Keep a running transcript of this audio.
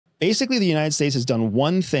Basically, the United States has done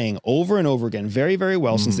one thing over and over again, very, very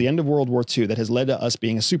well since the end of World War II that has led to us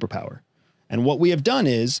being a superpower. And what we have done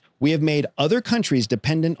is we have made other countries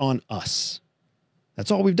dependent on us.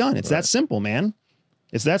 That's all we've done. It's that simple, man.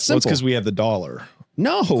 It's that simple. Well, it's because we have the dollar.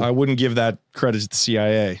 No. I wouldn't give that credit to the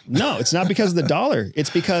CIA. No, it's not because of the dollar. It's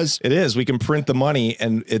because it is. We can print the money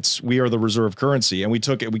and we are the reserve currency, and we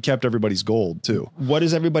kept everybody's gold too. What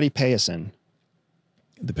does everybody pay us in?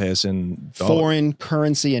 They pay us in dollar. Foreign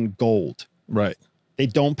currency and gold. Right. They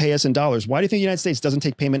don't pay us in dollars. Why do you think the United States doesn't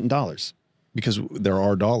take payment in dollars? Because there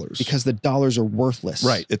are dollars. Because the dollars are worthless.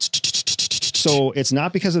 Right. So it's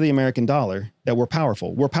not because of the American dollar that we're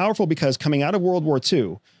powerful. We're powerful because coming out of World War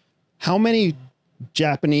II, how many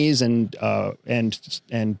Japanese and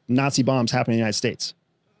Nazi bombs happened in the United States?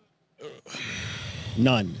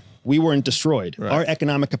 None. We weren't destroyed. Right. Our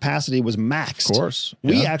economic capacity was maxed. Of course.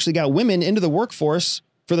 Yeah. We actually got women into the workforce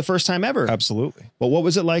for the first time ever. Absolutely. But what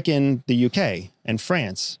was it like in the UK and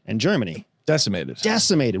France and Germany? Decimated.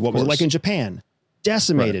 Decimated. What was it like in Japan?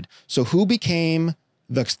 Decimated. Right. So who became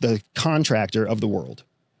the contractor of the world?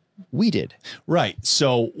 We did. Right.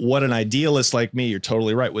 So what an idealist like me, you're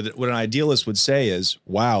totally right. What an idealist would say is,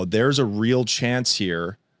 wow, there's a real chance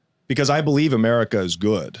here, because I believe America is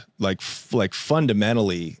good. Like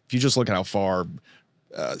fundamentally, if you just look at how far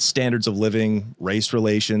standards of living, race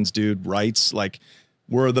relations, dude, rights, like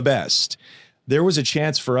we're the best. There was a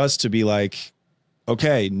chance for us to be like,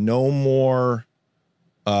 okay, no more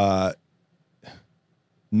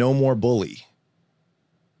bully.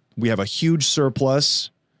 We have a huge surplus.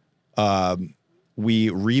 We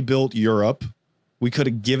rebuilt Europe. We could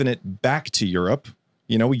have given it back to Europe.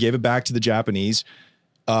 You know, we gave it back to the Japanese.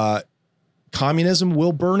 Communism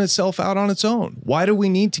will burn itself out on its own. Why do we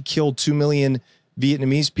need to kill 2 million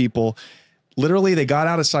Vietnamese people? Literally, they got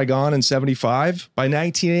out of Saigon in 75. By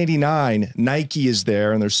 1989, Nike is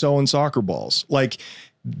there and they're sewing soccer balls. Like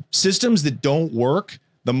systems that don't work,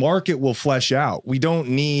 the market will flesh out. We don't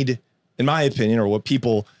need, in my opinion, or what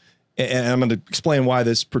people, and I'm going to explain why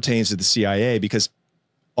this pertains to the CIA, because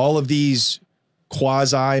all of these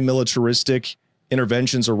quasi-militaristic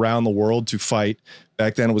interventions around the world to fight,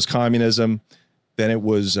 back then it was communism, then it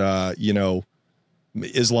was,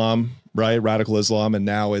 Islam, right? Radical Islam. And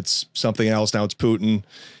now it's something else. Now it's Putin.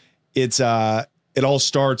 It all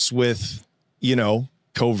starts with,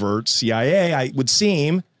 covert CIA. I would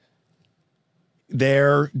seem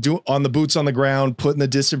they're on the boots on the ground, putting the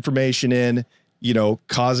disinformation in,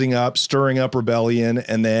 stirring up rebellion.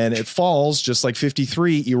 And then it falls just like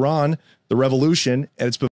 53, Iran, the revolution. And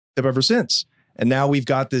it's been up ever since. And now we've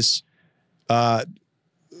got this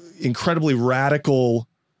incredibly radical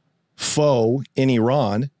foe in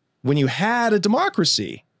Iran when you had a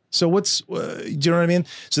democracy. So do you know what I mean?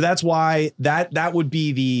 So that's why that would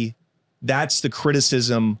be that's the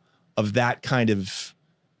criticism of that kind of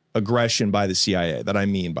aggression by the CIA that I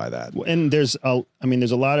mean by that. And there's a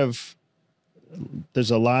lot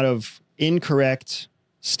of incorrect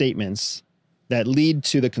statements that lead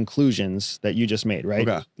to the conclusions that you just made, right?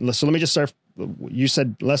 Okay. So let me just start. You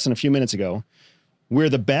said less than a few minutes ago, we're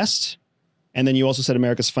the best. And then you also said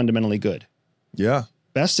America's fundamentally good. Yeah.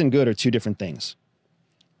 Best and good are two different things.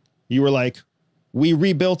 You were like, we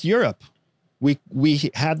rebuilt Europe.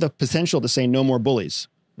 We had the potential to say no more bullies.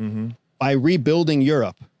 Mm-hmm. By rebuilding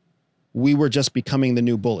Europe, we were just becoming the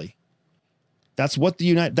new bully. That's what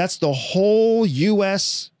that's the whole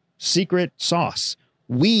U.S. secret sauce.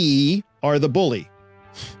 We are the bully.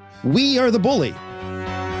 We are the bully.